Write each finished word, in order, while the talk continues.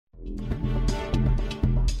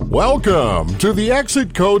Welcome to the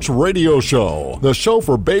Exit Coach Radio Show, the show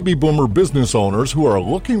for baby boomer business owners who are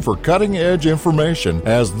looking for cutting-edge information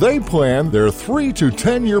as they plan their 3 to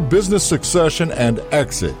 10-year business succession and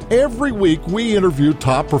exit. Every week, we interview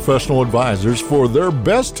top professional advisors for their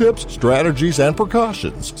best tips, strategies, and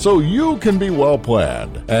precautions, so you can be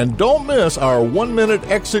well-planned. And don't miss our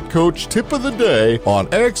 1-minute Exit Coach tip of the day on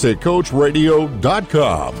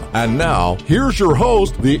ExitCoachRadio.com. And now, here's your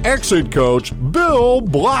host, the Exit Coach, Bill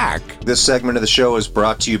Black. This segment of the show is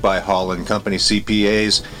brought to you by Hall & Company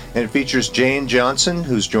CPAs, and it features Jane Johnson,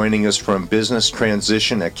 who's joining us from Business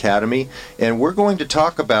Transition Academy. And we're going to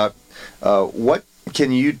talk about what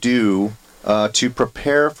can you do to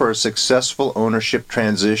prepare for a successful ownership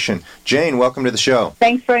transition. Jane, welcome to the show.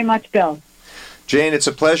 Thanks very much, Bill. Jane, it's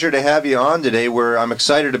a pleasure to have you on today. I'm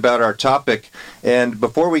excited about our topic. And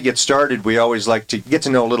before we get started, we always like to get to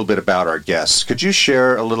know a little bit about our guests. Could you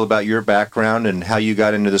share a little about your background and how you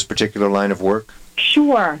got into this particular line of work?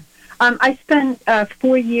 Sure. I spent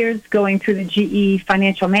 4 years going through the GE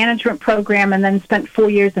Financial Management Program and then spent 4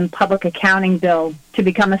 years in public accounting, Bill, to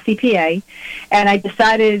become a CPA. And I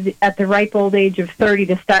decided at the ripe old age of 30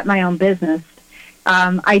 to start my own business.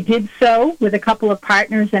 I did so with a couple of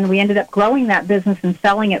partners, and we ended up growing that business and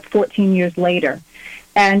selling it 14 years later.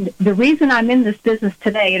 And the reason I'm in this business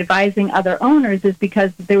today, advising other owners, is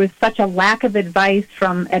because there was such a lack of advice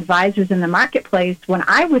from advisors in the marketplace when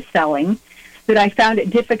I was selling that I found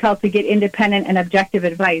it difficult to get independent and objective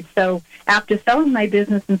advice. So after selling my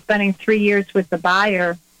business and spending 3 years with the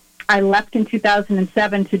buyer, I left in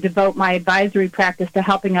 2007 to devote my advisory practice to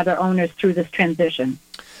helping other owners through this transition.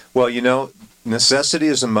 Well, you know, necessity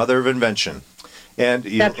is the mother of invention. And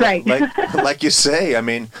that's right. like you say, I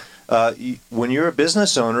mean, when you're a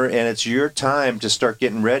business owner and it's your time to start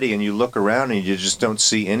getting ready and you look around and you just don't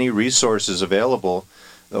see any resources available,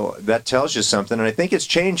 that tells you something. And I think it's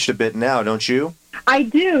changed a bit now, don't you? I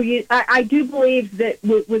do. I do believe that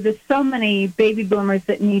with so many baby boomers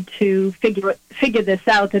that need to figure this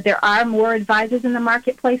out, that there are more advisors in the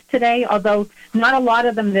marketplace today, although not a lot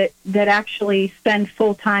of them that actually spend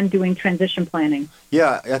full time doing transition planning.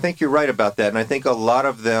 Yeah, I think you're right about that. And I think a lot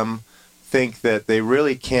of them think that they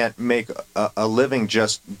really can't make a living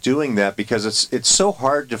just doing that because it's so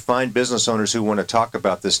hard to find business owners who want to talk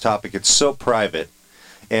about this topic. It's so private.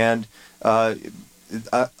 And a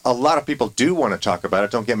lot of people do want to talk about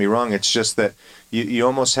it. Don't get me wrong. It's just that you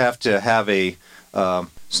almost have to have a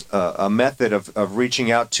method of reaching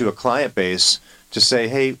out to a client base to say,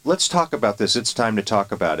 hey, let's talk about this. It's time to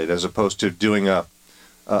talk about it, as opposed to doing a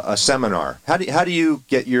seminar. How do you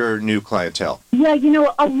get your new clientele? Yeah, you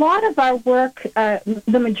know, a lot of our work, the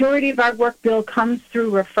majority of our work, Bill, comes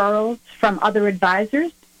through referrals from other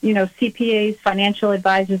advisors, you know, CPAs, financial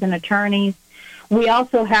advisors, and attorneys. We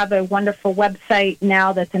also have a wonderful website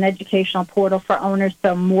now that's an educational portal for owners,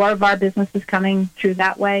 so more of our business is coming through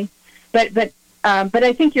that way. But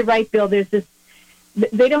I think you're right, Bill. There's this,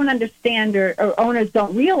 they don't understand, or owners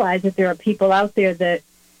don't realize that there are people out there that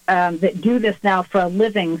do this now for a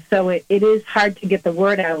living. So it is hard to get the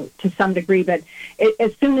word out to some degree. But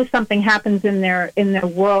as soon as something happens in their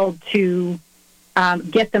world to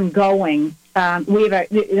get them going, we have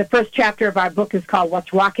the first chapter of our book is called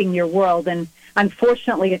 "What's Rocking Your World," and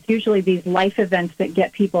unfortunately, it's usually these life events that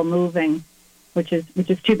get people moving, which is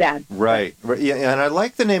too bad. Right. Yeah, and I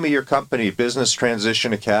like the name of your company, Business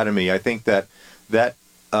Transition Academy. I think that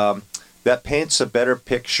paints a better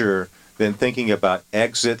picture than thinking about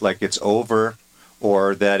exit like it's over,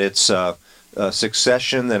 or that it's a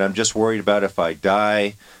succession that I'm just worried about if I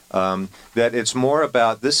die. That it's more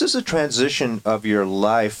about this is a transition of your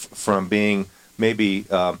life from being maybe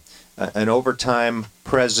an overtime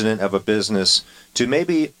president of a business to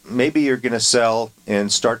maybe you're going to sell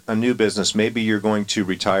and start a new business. Maybe you're going to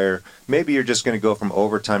retire. Maybe you're just going to go from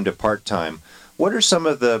overtime to part-time. What are some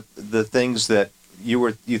of the things that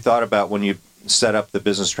you thought about when you set up the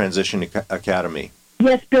Business Transition Academy?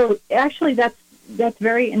 Yes, Bill. Actually, that's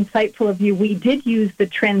very insightful of you. We did use the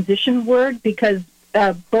transition word because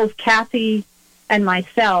both Kathy and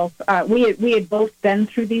myself, we had both been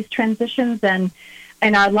through these transitions, and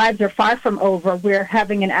our lives are far from over. We're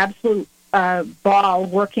having an absolute ball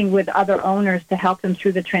working with other owners to help them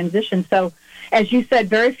through the transition. So, as you said,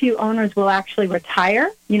 very few owners will actually retire.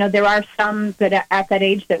 You know, there are some that at that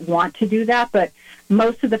age that want to do that, but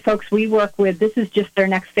most of the folks we work with, this is just their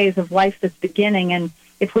next phase of life that's beginning. And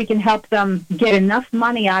if we can help them get enough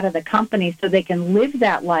money out of the company so they can live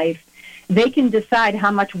that life, they can decide how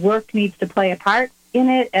much work needs to play a part in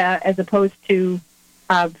it, as opposed to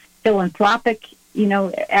philanthropic,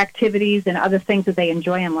 activities and other things that they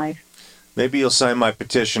enjoy in life. Maybe you'll sign my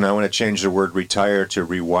petition. I want to change the word retire to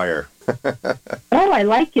rewire. Oh, I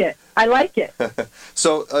like it. I like it.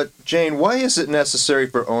 So, Jane, why is it necessary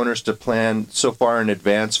for owners to plan so far in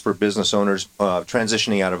advance for business owners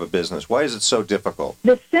transitioning out of a business? Why is it so difficult?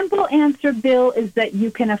 The simple answer, Bill, is that you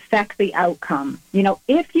can affect the outcome. You know,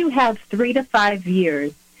 if you have 3 to 5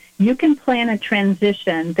 years, you can plan a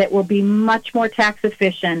transition that will be much more tax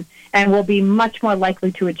efficient and will be much more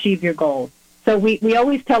likely to achieve your goals. So we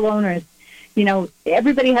always tell owners, you know,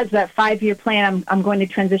 everybody has that 5-year plan. I'm going to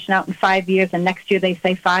transition out in 5 years, and next year they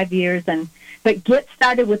say 5 years. But get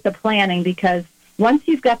started with the planning, because once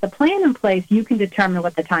you've got the plan in place, you can determine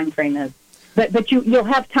what the time frame is. But you'll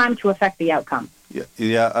have time to affect the outcome.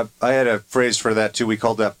 Yeah. I had a phrase for that too. We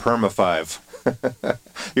called that perma-5.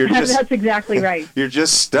 That's exactly right. You're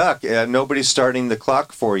just stuck. Nobody's starting the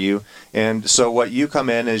clock for you. And so what you come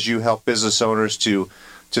in is you help business owners to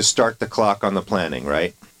start the clock on the planning,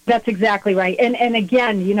 right? That's exactly right. And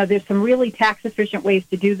again, you know, there's some really tax efficient ways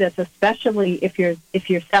to do this, especially if you're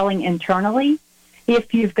selling internally,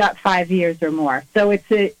 if you've got 5 years or more. So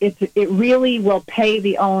it really will pay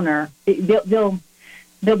the owner. They'll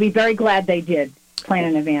be very glad they did plan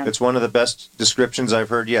in advance. It's one of the best descriptions I've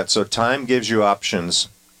heard yet. So time gives you options,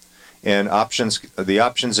 and the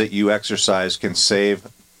options that you exercise can save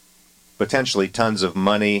potentially tons of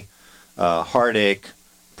money, heartache,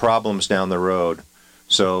 problems down the road.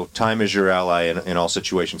 So time is your ally in all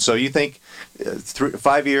situations. So you think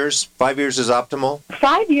 5 years? 5 years is optimal?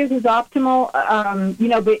 5 years is optimal.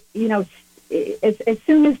 As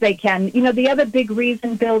soon as they can. You know, the other big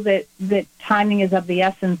reason, Bill, that timing is of the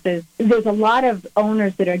essence is there's a lot of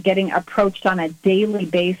owners that are getting approached on a daily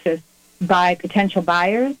basis by potential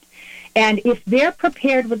buyers. And if they're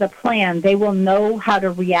prepared with a plan, they will know how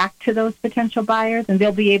to react to those potential buyers, and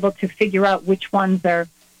they'll be able to figure out which ones are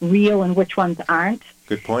real and which ones aren't.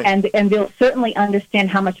 Good point. And they'll certainly understand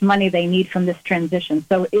how much money they need from this transition.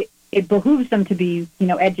 So it behooves them to be, you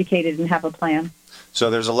know, educated and have a plan. So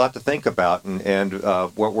there's a lot to think about, and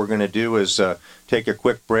what we're going to do is take a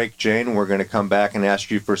quick break, Jane. We're going to come back and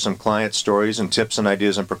ask you for some client stories and tips and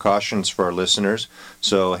ideas and precautions for our listeners.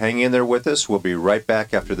 So hang in there with us. We'll be right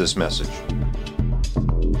back after this message.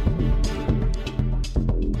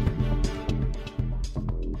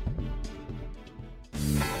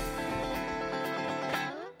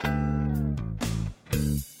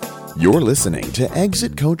 You're listening to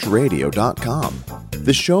ExitCoachRadio.com,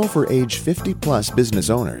 the show for age 50-plus business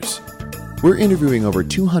owners. We're interviewing over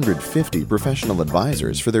 250 professional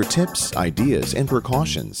advisors for their tips, ideas, and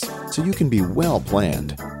precautions so you can be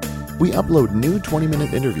well-planned. We upload new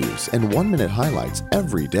 20-minute interviews and 1-minute highlights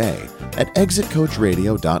every day at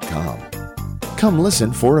ExitCoachRadio.com. Come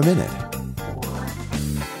listen for a minute.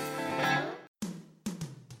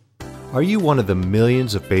 Are you one of the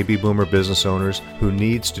millions of baby boomer business owners who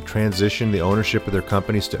needs to transition the ownership of their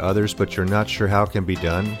companies to others, but you're not sure how it can be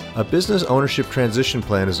done? A business ownership transition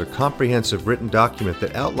plan is a comprehensive written document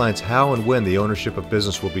that outlines how and when the ownership of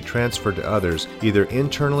business will be transferred to others, either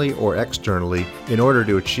internally or externally, in order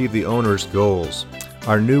to achieve the owner's goals.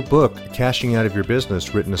 Our new book, Cashing Out of Your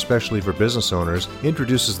Business, written especially for business owners,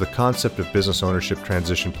 introduces the concept of business ownership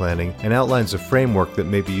transition planning and outlines a framework that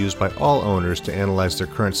may be used by all owners to analyze their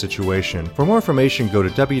current situation. For more information, go to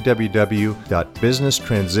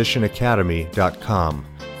www.businesstransitionacademy.com.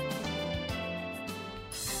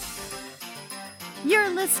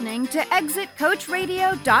 You're listening to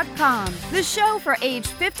ExitCoachRadio.com, the show for age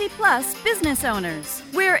 50-plus business owners.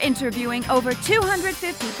 We're interviewing over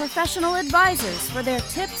 250 professional advisors for their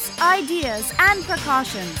tips, ideas, and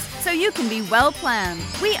precautions, so you can be well-planned.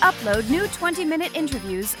 We upload new 20-minute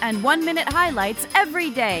interviews and 1-minute highlights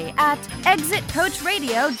every day at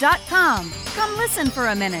ExitCoachRadio.com. Come listen for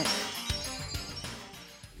a minute.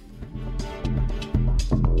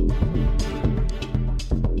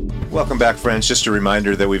 Welcome back, friends. Just a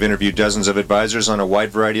reminder that we've interviewed dozens of advisors on a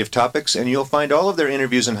wide variety of topics, and you'll find all of their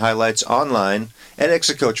interviews and highlights online at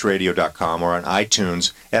ExitCoachRadio.com or on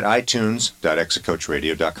iTunes at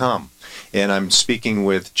itunes.ExitCoachRadio.com. And I'm speaking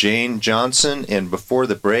with Jane Johnson, and before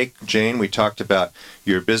the break, Jane, we talked about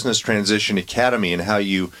your Business Transition Academy and how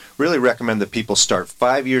you really recommend that people start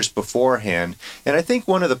 5 years beforehand. And I think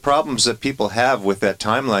one of the problems that people have with that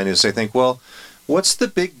timeline is they think, well, what's the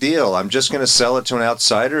big deal? I'm just going to sell it to an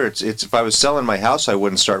outsider. It's if I was selling my house, I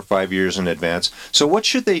wouldn't start 5 years in advance. So what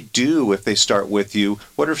should they do if they start with you?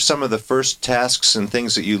 What are some of the first tasks and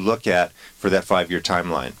things that you look at for that 5-year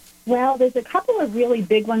timeline? Well, there's a couple of really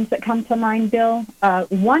big ones that come to mind, Bill.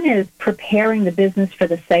 One is preparing the business for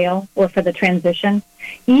the sale or for the transition.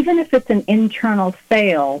 Even if it's an internal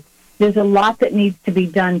sale, there's a lot that needs to be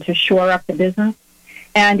done to shore up the business.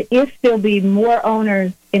 And if there'll be more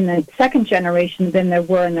owners in the second generation than there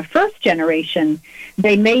were in the first generation,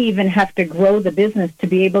 they may even have to grow the business to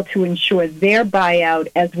be able to ensure their buyout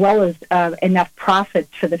as well as enough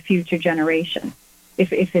profits for the future generation,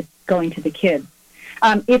 if it's going to the kids.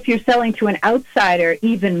 If you're selling to an outsider,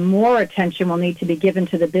 even more attention will need to be given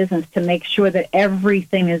to the business to make sure that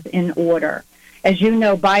everything is in order. As you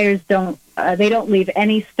know, buyers don't leave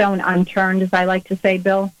any stone unturned, as I like to say,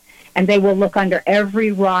 Bill, and they will look under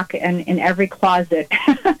every rock and in every closet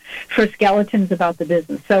for skeletons about the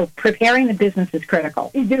business. So preparing the business is critical.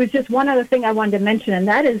 There was just one other thing I wanted to mention, and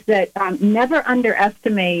that is that never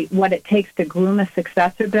underestimate what it takes to groom a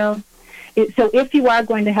successor, Bill. So if you are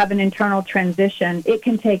going to have an internal transition, it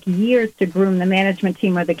can take years to groom the management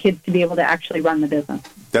team or the kids to be able to actually run the business.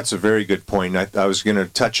 That's a very good point. I was going to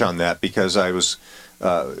touch on that because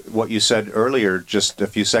what you said earlier just a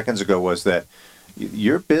few seconds ago was that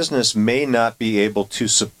your business may not be able to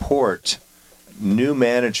support new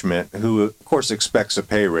management who, of course, expects a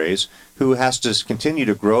pay raise, who has to continue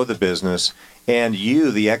to grow the business, and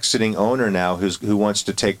you, the exiting owner now, who wants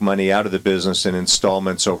to take money out of the business in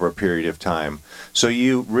installments over a period of time. So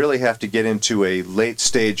you really have to get into a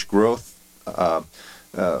late-stage growth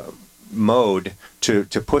mode to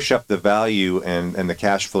push up the value and the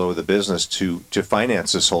cash flow of the business to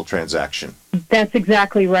finance this whole transaction. That's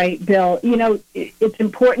exactly right, Bill. You know, it's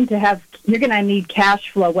important to have, you're going to need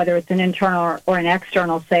cash flow, whether it's an internal or an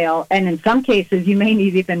external sale. And in some cases, you may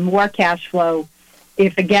need even more cash flow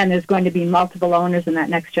if, again, there's going to be multiple owners in that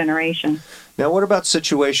next generation. Now, what about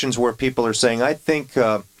situations where people are saying, I think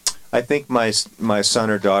my son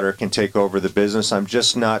or daughter can take over the business. I'm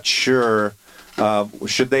just not sure.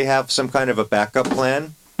 Should they have some kind of a backup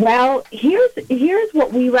plan? Well, here's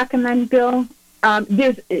what we recommend, Bill.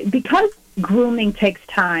 Because grooming takes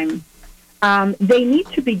time, they need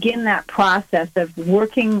to begin that process of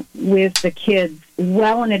working with the kids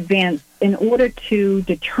well in advance in order to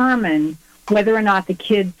determine whether or not the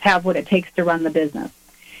kids have what it takes to run the business.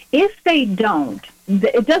 If they don't,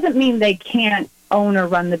 it doesn't mean they can't own or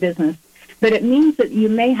run the business, but it means that you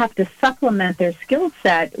may have to supplement their skill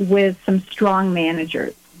set with some strong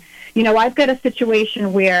managers. You know, I've got a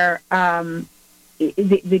situation where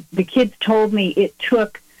the kids told me it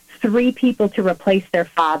took 3 people to replace their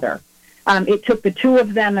father. It took the 2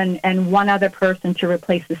 of them and one other person to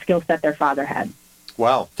replace the skill set their father had.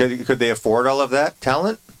 Wow. Could they afford all of that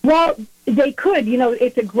talent? Well, they could. You know,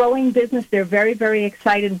 it's a growing business. They're very, very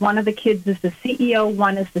excited. One of the kids is the CEO,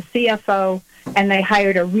 one is the CFO, and they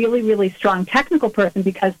hired a really, really strong technical person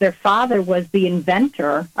because their father was the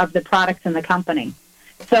inventor of the products in the company.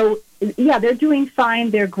 So, yeah, they're doing fine.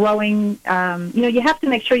 They're growing. You have to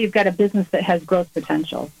make sure you've got a business that has growth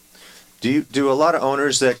potential. Do a lot of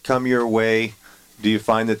owners that come your way, do you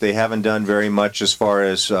find that they haven't done very much as far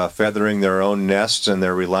as feathering their own nests and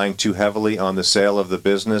they're relying too heavily on the sale of the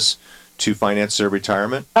business to finance their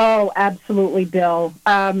retirement? Oh, absolutely, Bill.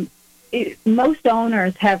 Most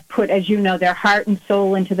owners have put, as you know, their heart and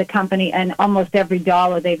soul into the company and almost every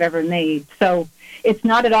dollar they've ever made. So it's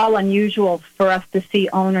not at all unusual for us to see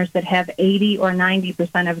owners that have 80 or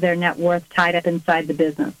 90% of their net worth tied up inside the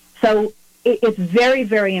business. So it's very,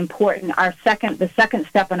 very important. The second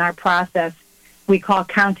step in our process we call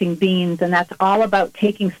counting beans, and that's all about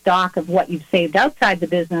taking stock of what you've saved outside the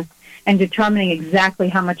business and determining exactly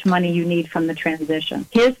how much money you need from the transition.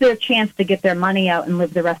 Here's their chance to get their money out and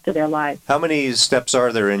live the rest of their lives. How many steps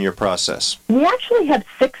are there in your process? We actually have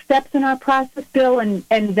 6 steps in our process, Bill, and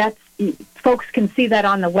that's folks can see that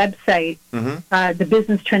on the website,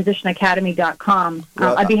 thebusinesstransitionacademy.com.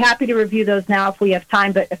 Well, I'd be happy to review those now if we have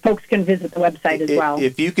time, but folks can visit the website as well.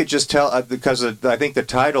 If you could just tell, because I think the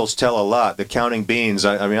titles tell a lot, the counting beans,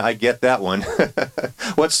 I mean, I get that one.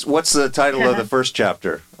 What's the title of the first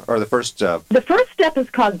chapter, or the first? The first step is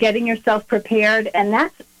called Getting Yourself Prepared, and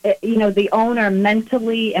that's the owner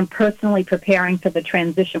mentally and personally preparing for the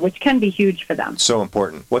transition, which can be huge for them. So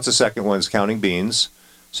important. What's the second one? Is counting beans.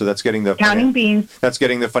 So that's getting the beans. That's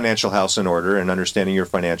getting the financial house in order and understanding your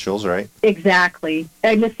financials, right? Exactly.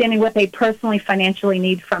 Understanding what they personally financially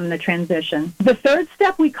need from the transition. The third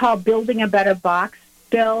step we call building a better box,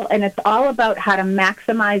 Bill, and it's all about how to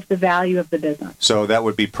maximize the value of the business. So that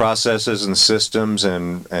would be processes and systems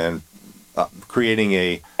and creating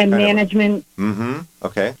a management.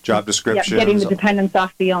 Okay. Job descriptions. Getting the dependence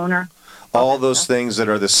off the owner. All those things that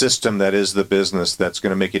are the system that is the business that's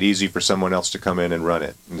going to make it easy for someone else to come in and run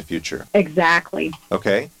it in the future. Exactly.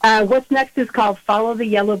 Okay. What's next is called Follow the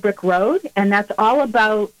Yellow Brick Road, and that's all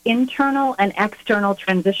about internal and external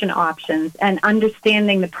transition options and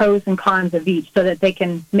understanding the pros and cons of each so that they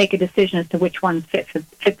can make a decision as to which ones fit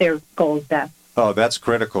their goals best. Oh, that's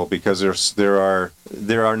critical because there are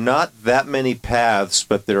not that many paths,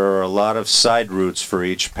 but there are a lot of side routes for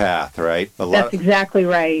each path, right? That's exactly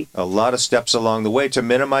right. A lot of steps along the way to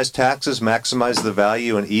minimize taxes, maximize the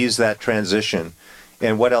value, and ease that transition.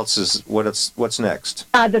 And what's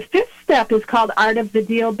next? The fifth step is called Art of the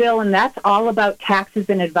Deal, Bill, and that's all about taxes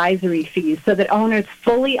and advisory fees so that owners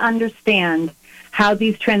fully understand how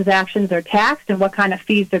these transactions are taxed and what kind of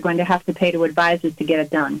fees they're going to have to pay to advisors to get it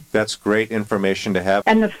done. That's great information to have.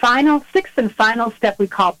 And the sixth and final step we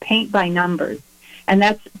call paint by numbers. And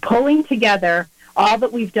that's pulling together all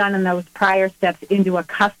that we've done in those prior steps into a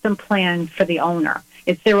custom plan for the owner.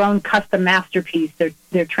 It's their own custom masterpiece,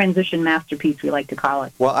 their transition masterpiece, we like to call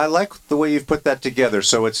it. Well, I like the way you've put that together.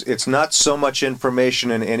 So it's not so much information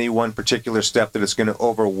in any one particular step that it's going to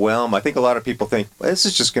overwhelm. I think a lot of people think, well, this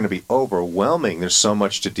is just going to be overwhelming. There's so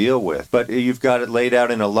much to deal with. But you've got it laid out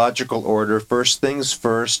in a logical order. First things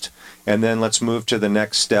first, and then let's move to the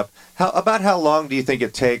next step. About how long do you think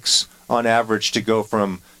it takes on average to go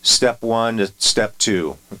from step 1 to step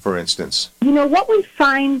 2, for instance? What we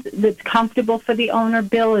find that's comfortable for the owner,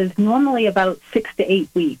 Bill, is normally about 6 to 8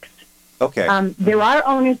 weeks. Okay. There are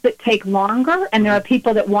owners that take longer, and there are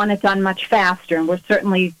people that want it done much faster, and we're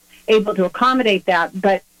certainly able to accommodate that.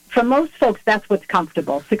 But for most folks, that's what's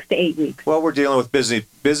comfortable, 6 to 8 weeks. Well, we're dealing with busy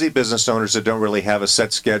business owners that don't really have a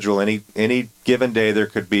set schedule. Any given day, there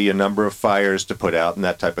could be a number of fires to put out and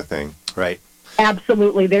that type of thing, right?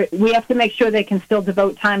 Absolutely. We have to make sure they can still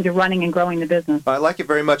devote time to running and growing the business. I like it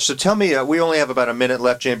very much. So tell me, we only have about a minute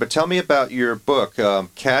left, Jane, but tell me about your book,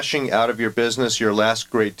 Cashing Out of Your Business, Your Last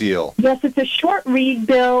Great Deal. Yes, it's a short read,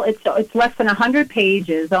 Bill. It's less than 100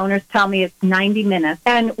 pages. Owners tell me it's 90 minutes.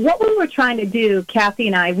 And what we were trying to do, Kathy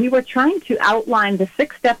and I, we were trying to outline the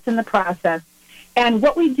 6 steps in the process. And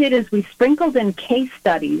what we did is we sprinkled in case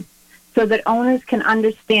studies so that owners can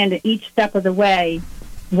understand at each step of the way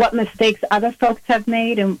what mistakes other folks have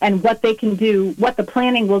made and what they can do, what the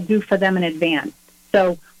planning will do for them in advance.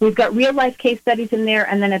 So we've got real-life case studies in there,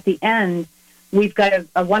 and then at the end, we've got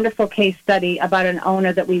a wonderful case study about an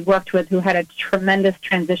owner that we worked with who had a tremendous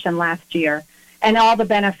transition last year, and all the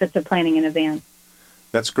benefits of planning in advance.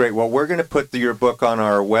 That's great. Well, we're going to put your book on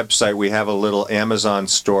our website. We have a little Amazon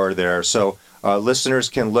store there, so listeners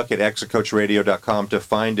can look at exitcoachradio.com to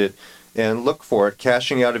find it. And look for it,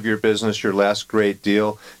 Cashing Out of Your Business, Your Last Great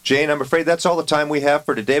Deal. Jane, I'm afraid that's all the time we have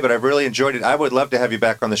for today, but I've really enjoyed it. I would love to have you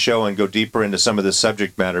back on the show and go deeper into some of the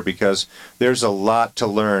subject matter because there's a lot to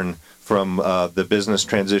learn from the Business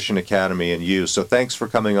Transition Academy and you. So thanks for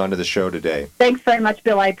coming on to the show today. Thanks very much,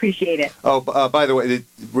 Bill. I appreciate it. Oh, by the way,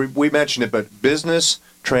 we mentioned it, but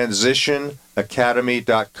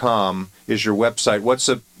BusinessTransitionAcademy.com is your website. What's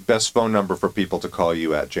the best phone number for people to call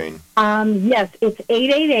you at, Jane? Yes, it's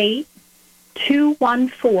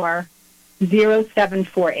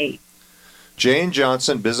 888-214-0748. Jane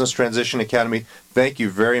Johnson, Business Transition Academy, thank you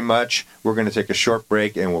very much. We're going to take a short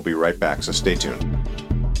break, and we'll be right back, so stay tuned.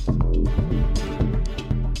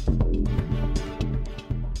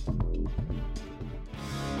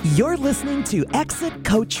 You're listening to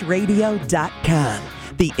ExitCoachRadio.com,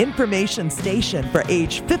 the information station for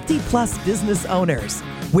age 50-plus business owners,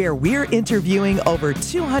 where we're interviewing over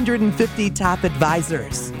 250 top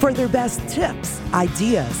advisors for their best tips,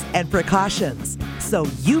 ideas, and precautions, so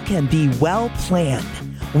you can be well planned.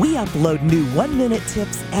 We upload new 1-minute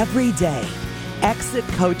tips every day.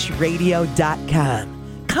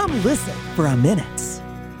 ExitCoachRadio.com. Come listen for a minute.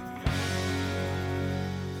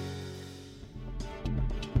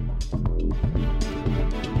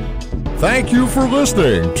 Thank you for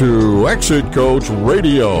listening to Exit Coach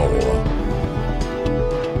Radio.